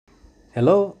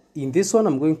Hello, in this one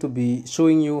I'm going to be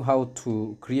showing you how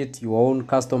to create your own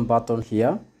custom button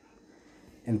here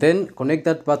and then connect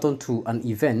that button to an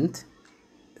event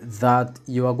that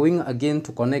you are going again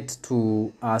to connect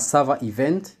to a server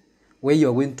event where you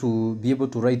are going to be able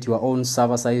to write your own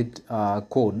server-side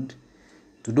code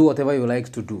to do whatever you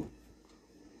like to do.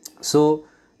 So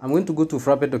I'm going to go to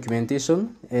Frappe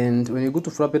documentation, and when you go to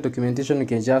Frappe documentation you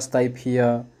can just type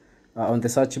here on the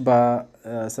search bar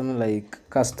something like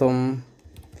custom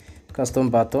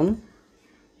button,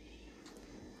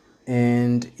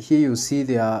 and here you see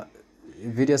there are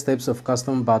various types of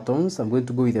custom buttons. I'm going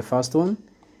to go with the first one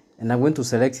and I'm going to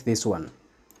select this one.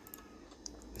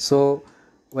 So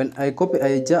when I copy,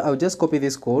 I'll just copy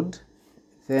this code,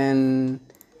 then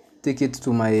take it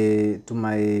to my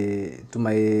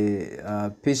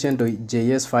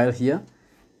patient.js file here.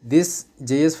 This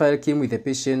JS file came with a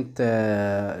patient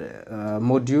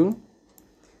module,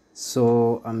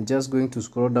 so I'm just going to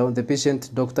scroll down the patient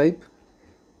doc type.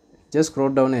 Just scroll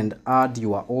down and add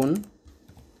your own.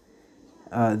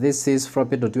 This is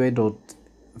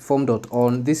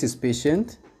frappe.ui.form.on. This is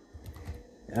patient.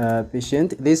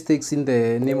 This takes in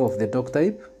the name of the doc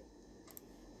type,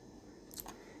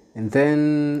 and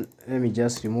then let me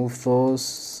just remove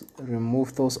those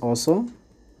also,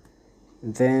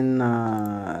 then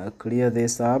clear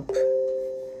this up.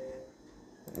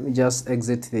 Let me just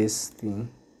exit this thing.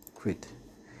 Quit.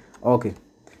 Okay,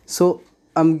 so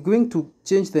I'm going to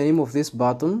change the name of this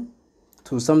button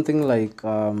to something like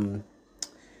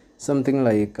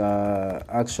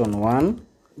action 1.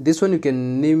 This one you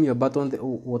can name your button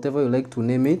whatever you like to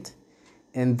name it,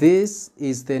 and this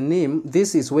is the name.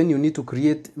 This is when you need to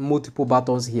create multiple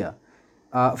buttons here.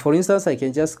 For instance, I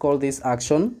can just call this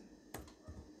action,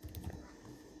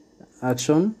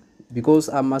 because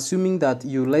I'm assuming that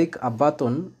you like a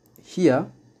button here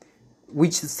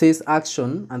which says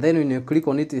action, and then when you click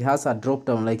on it, it has a drop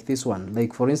down like this one.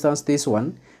 Like for instance, this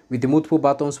one with the multiple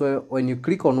buttons, where when you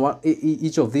click on one,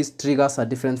 each of these triggers a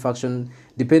different function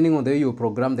depending on the way you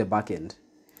program the backend.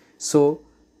 So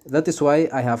that is why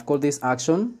I have called this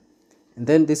action, and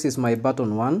then this is my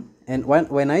button 1. And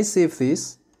when I save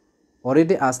this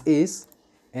already as is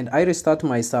and I restart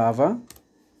my server,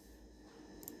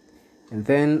 and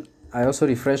then I also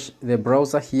refresh the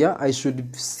browser here, I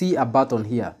should see a button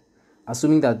here,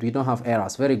 assuming that we don't have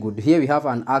errors. Very good. Here we have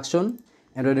an action,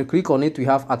 and when you click on it we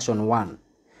have action 1.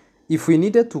 If we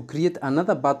needed to create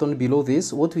another button below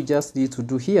this, what we just need to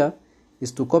do here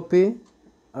is to copy,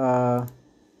 let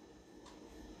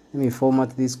me format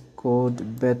this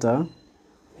code better.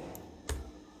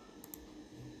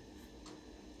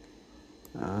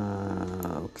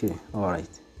 Okay, all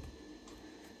right,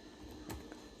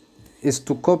 is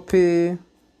to copy,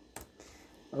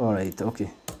 all right,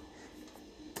 okay,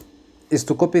 is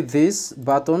to copy this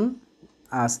button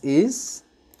as is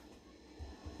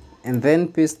and then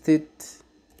paste it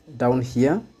down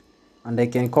here, and I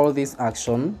can call this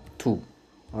action 2.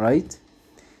 All right,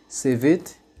 save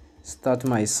it, start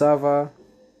my server,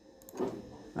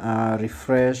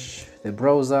 refresh the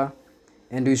browser,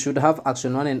 and we should have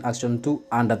action 1 and action 2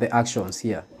 under the actions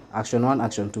here. Action 1,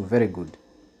 action 2. Very good.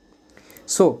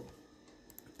 So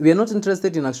we are not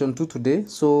interested in action 2 today,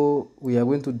 so we are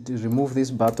going to remove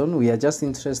this button. We are just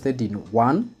interested in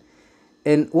 1.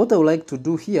 And what I would like to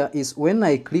do here is when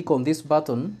I click on this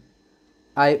button,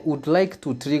 I would like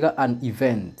to trigger an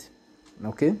event.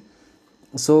 Okay,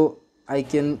 so I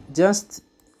can just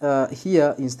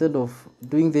here, instead of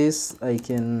doing this, I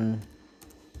can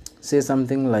say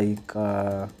something like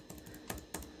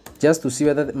just to see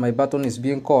whether my button is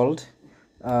being called,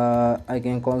 I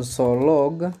can console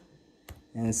log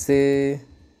and say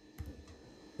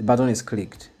the button is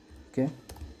clicked. Okay,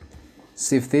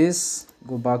 save this,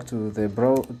 go back to the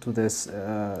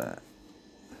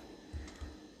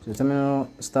terminal,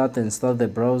 start the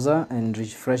browser and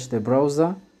refresh the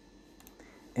browser,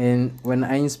 and when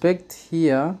I inspect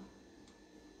here,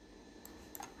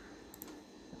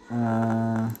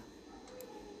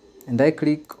 and I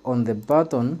click on the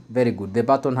button, very good, the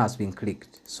button has been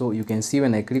clicked. So you can see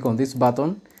when I click on this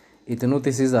button, it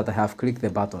notices that I have clicked the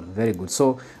button. Very good.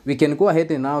 So we can go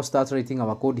ahead and now start writing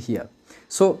our code here.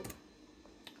 So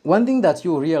one thing that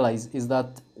you realize is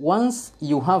that once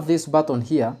you have this button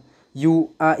here,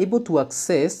 you are able to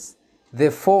access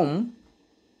the form,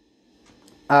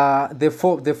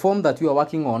 the form that you are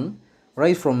working on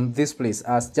right from this place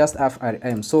as just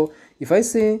FRM. So if I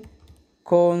say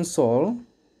console,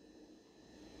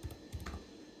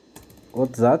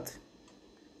 what's that?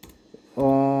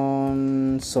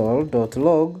 Console.log,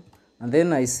 and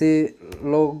then I say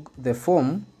log the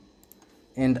form,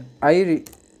 and I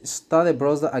start the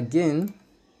browser again,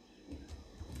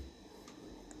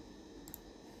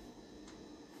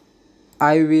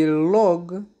 I will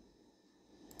log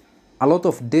a lot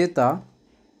of data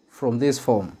from this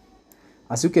form.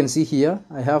 As you can see here,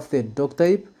 I have the doc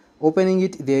type. Opening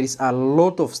it, there is a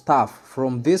lot of stuff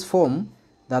from this form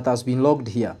that has been logged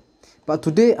here. But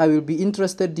today I will be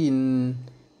interested in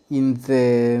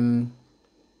the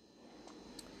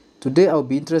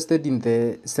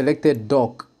selected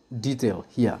doc detail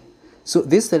here. So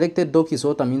this selected doc is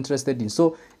what I'm interested in.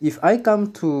 So if I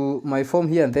come to my form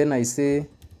here and then I say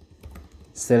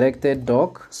selected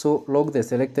doc, so log the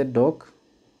selected doc,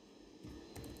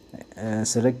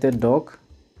 selected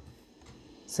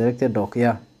doc,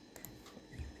 yeah.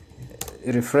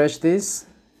 Refresh this,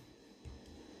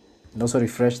 and also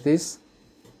refresh this.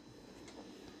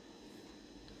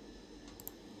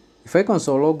 If I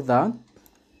console log that,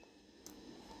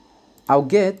 I'll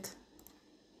get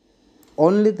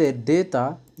only the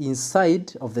data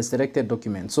inside of the selected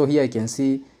document. So here I can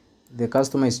see the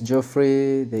customer is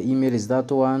Geoffrey, the email is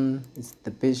that one, it's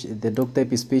the patient, the doc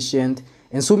type is patient,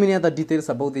 and so many other details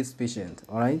about this patient.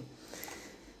 All right.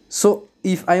 So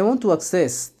if I want to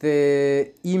access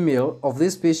the email of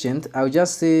this patient, I'll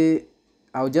just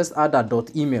add a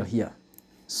dot email here.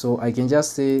 So I can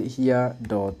just say here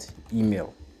dot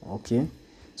email. Okay.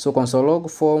 So console log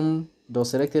form dot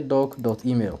selected doc dot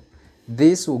email.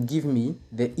 This will give me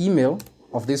the email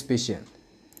of this patient.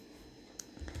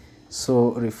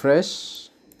 So refresh,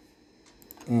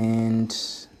 and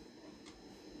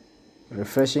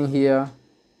refreshing here,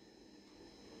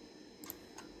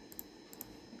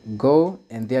 go,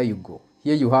 and there you go.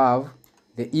 Here you have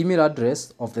the email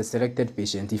address of the selected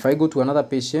patient. If I go to another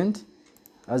patient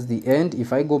as the end,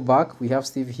 if I go back, we have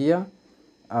Steve here.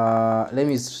 Let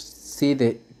me see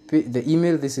the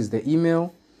email. This is the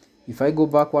email. If I go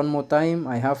back one more time,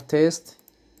 I have test,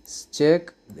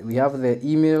 check, we have the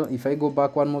email. If I go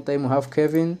back one more time, we have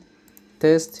Kevin,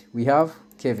 test, we have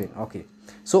Kevin. Okay,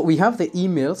 so we have the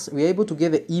emails. We're able to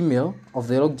get the email of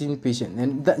the logged in patient,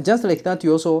 and just like that,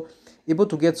 you're also able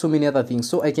to get so many other things.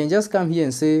 So I can just come here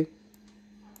and say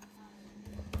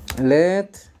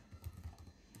let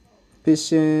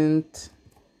patient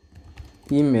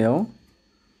email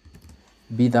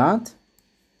be that,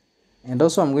 and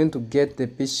also I'm going to get the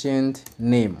patient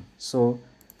name. So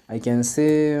I can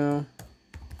say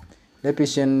let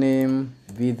patient name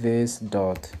be this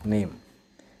dot name.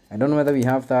 I don't know whether we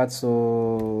have that,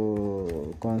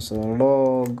 so console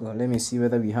log, let me see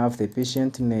whether we have the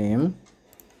patient name.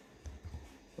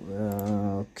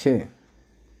 Okay,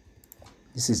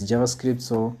 this is JavaScript,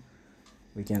 so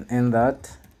we can end that.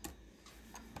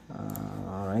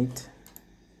 All right.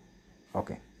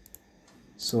 Okay,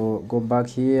 so go back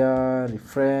here,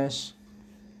 refresh.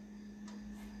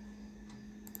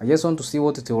 I just want to see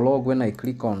what it will log when I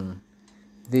click on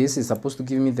this. Is supposed to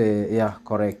give me the, yeah,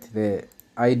 correct, the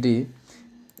ID.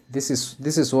 This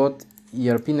is what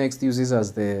ERPNext uses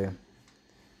as the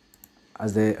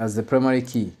primary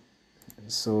key.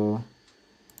 So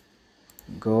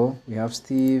go, we have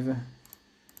Steve,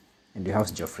 and we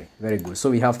have Geoffrey. Very good. So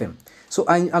we have them. So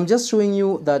I'm just showing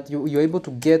you that you're able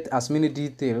to get as many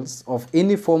details of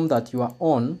any form that you are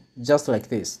on, just like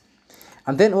this.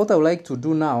 And then what I would like to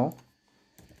do now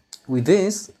with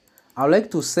this, I would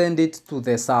like to send it to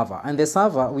the server. And the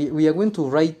server, we are going to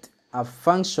write a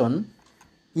function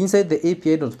inside the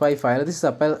API.py file. This is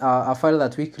a file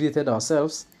that we created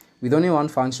ourselves with only one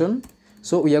function.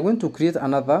 So we are going to create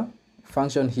another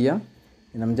function here,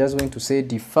 and I'm just going to say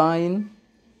define,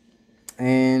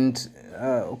 and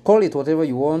call it whatever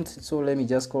you want. So let me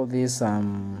just call this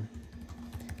some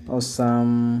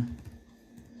awesome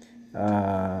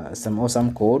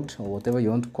code, or whatever you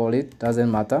want to call it,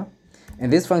 doesn't matter.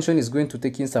 And this function is going to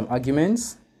take in some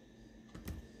arguments.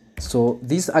 So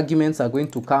these arguments are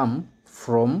going to come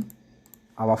from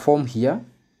our form here.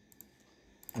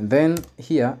 And then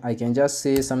here I can just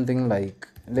say something like,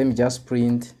 let me just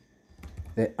print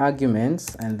the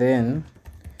arguments, and then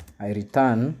I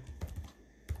return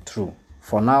true.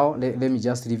 For now, let me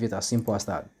just leave it as simple as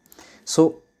that.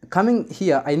 So coming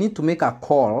here, I need to make a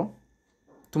call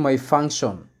to my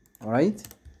function. All right.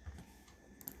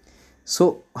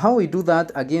 So how we do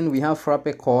that, again, we have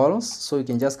Frappe calls. So you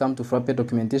can just come to Frappe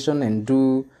documentation and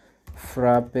do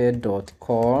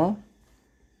frappe.call,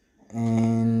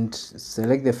 and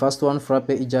select the first one, Frappe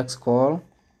Ajax call.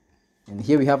 And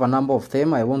here we have a number of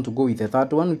them. I want to go with the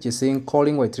third one, which is saying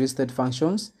calling whitelisted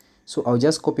functions. So I'll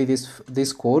just copy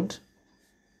this code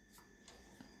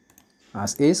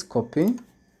as is, copy,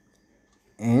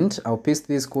 and I'll paste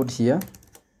this code here.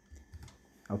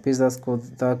 I'll paste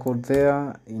that code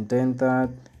there, indent that,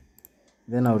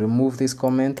 then I'll remove this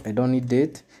comment. I don't need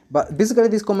it. But basically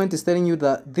this comment is telling you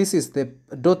that this is the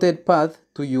dotted path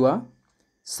to your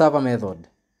server method,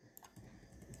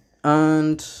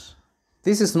 and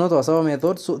this is not our server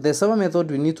method. So the server method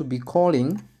we need to be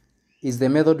calling is the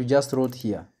method we just wrote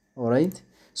here. All right,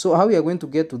 so how we are going to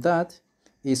get to that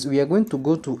is we are going to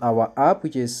go to our app,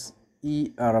 which is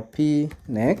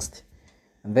ERPNext,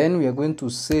 and then we are going to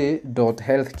say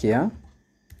 .healthcare.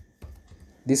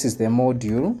 This is the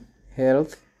module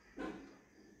health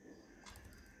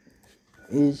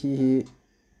HLTH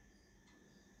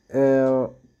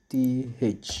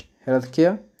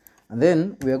healthcare, and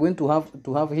then we are going to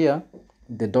have here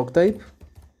the doc type,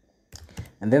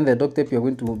 and then the doc type we are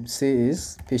going to say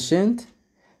is patient,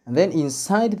 and then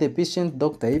inside the patient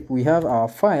doc type we have our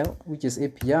file, which is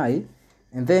API,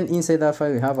 and then inside that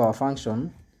file we have our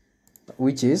function,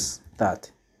 which is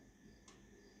that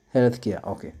healthcare.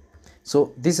 Okay,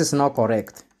 so this is now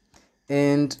correct,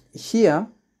 and here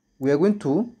we are going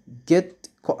to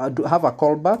have a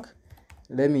callback.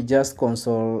 Let me just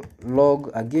console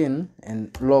log again and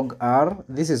log r.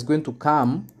 This is going to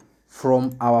come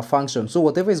from our function, so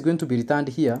whatever is going to be returned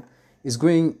here is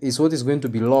what is going to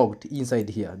be logged inside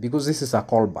here, because this is a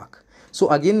callback. So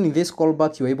again, in this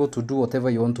callback you are able to do whatever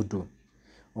you want to do.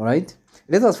 All right,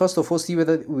 let us first of all see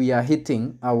whether we are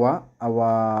hitting our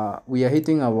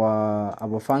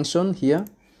function here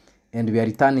and we are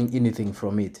returning anything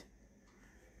from it,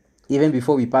 even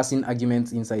before we pass in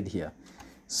arguments inside here.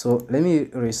 So let me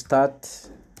restart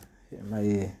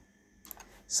my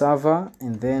server,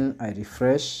 and then I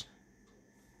refresh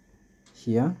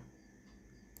here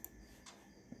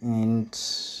and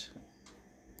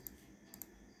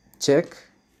check.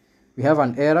 We have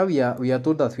an error. We are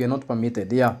told that we are not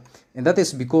permitted. Yeah, and that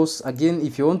is because, again,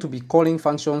 if you want to be calling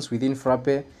functions within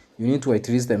Frappe, you need to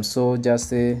whitelist them. So just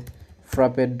say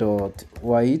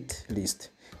frappe.whitelist.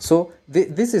 So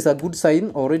this is a good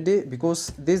sign already,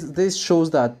 because this shows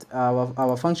that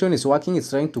our function is working. It's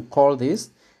trying to call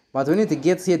this, but when it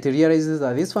gets here, it realizes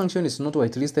that this function is not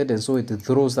whitelisted, and so it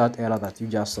throws that error that you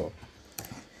just saw.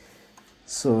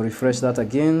 So refresh that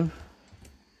again,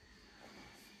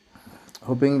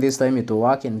 hoping this time it will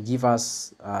work and give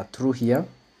us true here.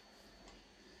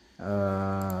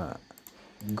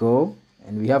 Go,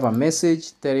 and we have a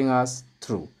message telling us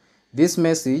true. This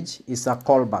message is a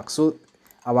callback, so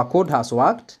our code has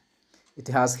worked. It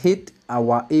has hit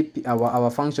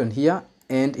our function here,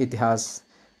 and it has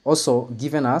also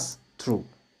given us true.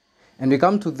 And we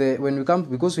come to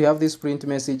because we have this print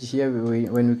message here,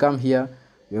 when we come here,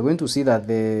 we are going to see that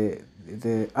the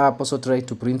app also tried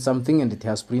to print something, and it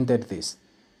has printed this.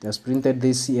 It has printed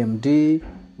this CMD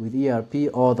with ERP.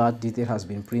 All that detail has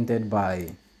been printed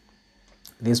by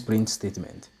this print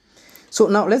statement. So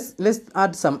now let's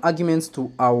add some arguments to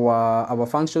our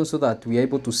function, so that we are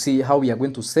able to see how we are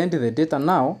going to send the data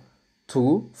now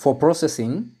for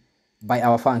processing by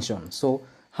our function. So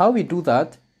how we do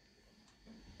that,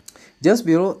 just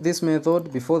below this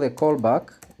method, before the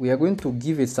callback, we are going to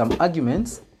give it some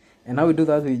arguments. And how we do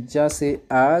that, we just say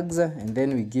args, and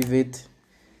then we give it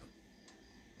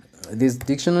this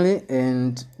dictionary,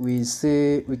 and we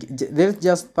say let's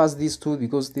just pass these two,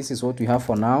 because this is what we have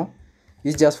for now.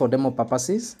 It's just for demo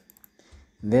purposes.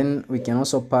 Then we can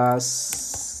also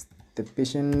pass the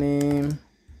patient name,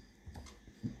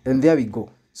 and there we go.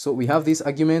 So we have these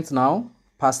arguments now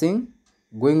passing,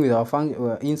 going with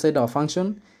our inside our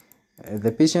function,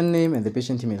 the patient name and the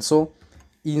patient email. So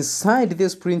inside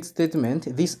this print statement,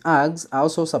 these args are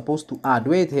also supposed to add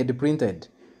where it had printed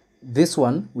this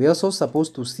one. We are also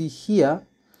supposed to see here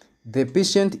the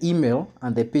patient email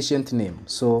and the patient name.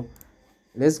 So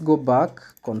let's go back,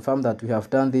 confirm that we have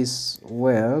done this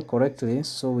correctly.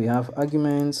 So we have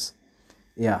arguments.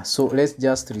 Yeah, so let's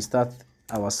just restart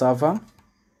our server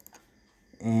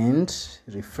and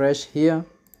refresh here,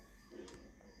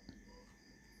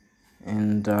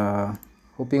 and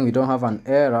hoping we don't have an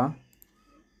error,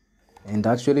 and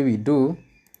actually we do.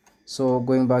 So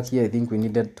going back here, I think we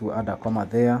needed to add a comma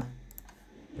there.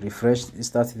 Refresh,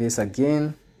 start this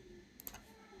again,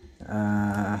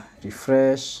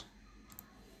 refresh,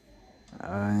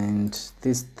 and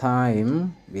this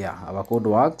time, yeah, our code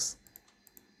works.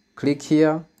 Click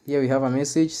here we have a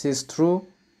message says true,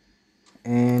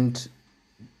 and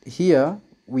here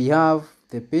we have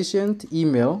the patient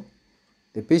email,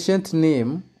 the patient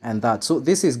name, and that. So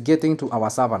this is getting to our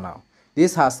server now.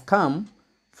 This has come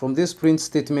from this print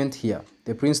statement here,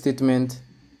 the print statement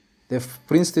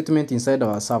inside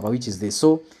our server, which is this.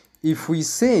 So if we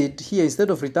said here,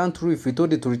 instead of return true, if we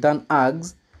told it to return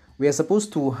args, we are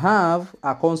supposed to have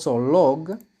a console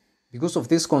log. Because of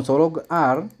this console log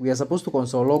r, we are supposed to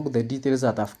console log the details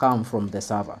that have come from the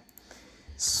server.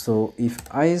 So if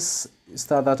I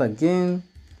start that again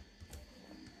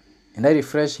and I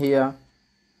refresh here,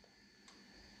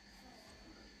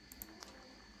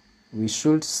 we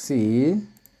should see,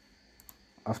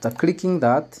 after clicking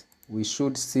that, we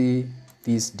should see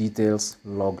these details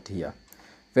logged here.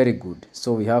 Very good.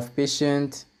 So we have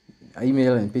patient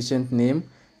email and patient name.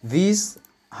 These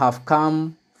have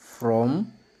come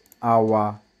from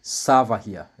our server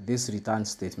here, this return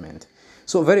statement.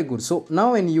 So very good. So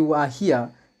now when you are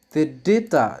here, the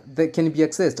data that can be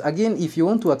accessed again, if you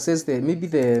want to access the maybe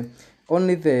the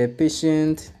only the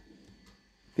patient,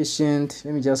 let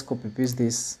me just copy paste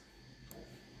this.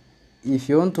 If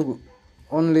you want to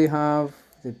only have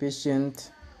the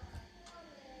patient,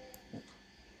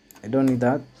 I don't need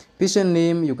that. Patient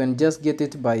name, you can just get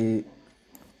it by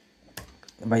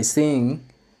saying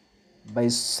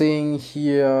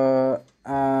here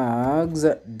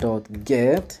ags.get,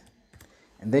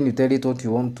 and then you tell it what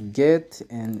you want to get,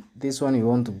 and this one you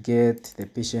want to get the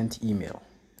patient email.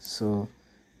 So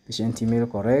patient email,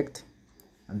 correct.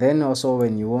 And then also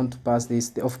when you want to pass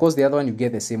this, of course the other one you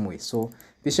get the same way. So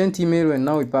patient email, and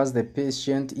now we pass the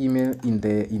patient email in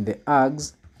the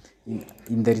ags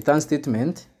in the return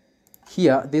statement.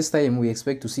 Here this time we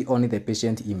expect to see only the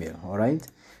patient email. All right,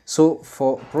 so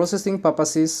for processing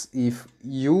purposes, if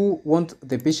you want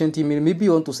the patient email, maybe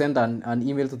you want to send an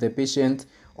email to the patient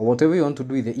or whatever you want to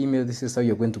do with the email, this is how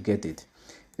you're going to get it.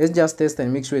 Let's just test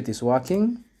and make sure it is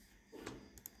working.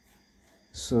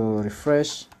 So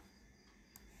refresh.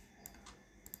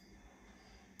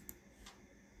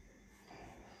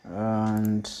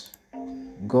 And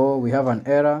go. We have an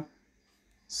error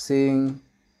saying,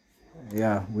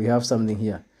 yeah, we have something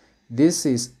here. This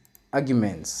is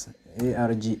arguments,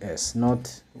 ARGS,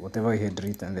 not whatever we had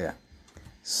written there.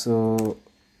 So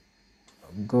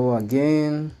go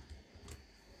again,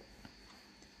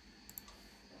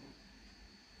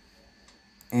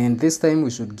 and this time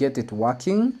we should get it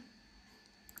working,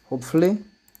 hopefully.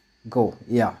 Go.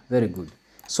 Yeah, very good.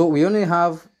 So we only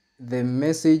have the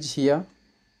message here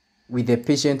with the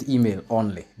patient email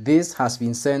only. This has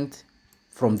been sent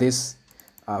from this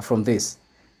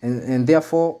and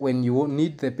therefore when you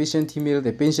need the patient email,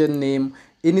 the patient name,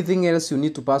 anything else you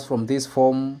need to pass from this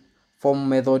form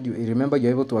method, you remember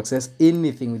you're able to access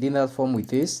anything within that form with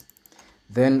this,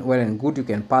 then well and good, you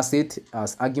can pass it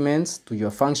as arguments to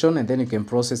your function, and then you can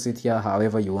process it here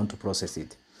however you want to process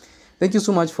it. Thank you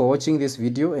so much for watching this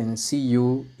video, and see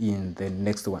you in the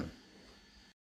next one.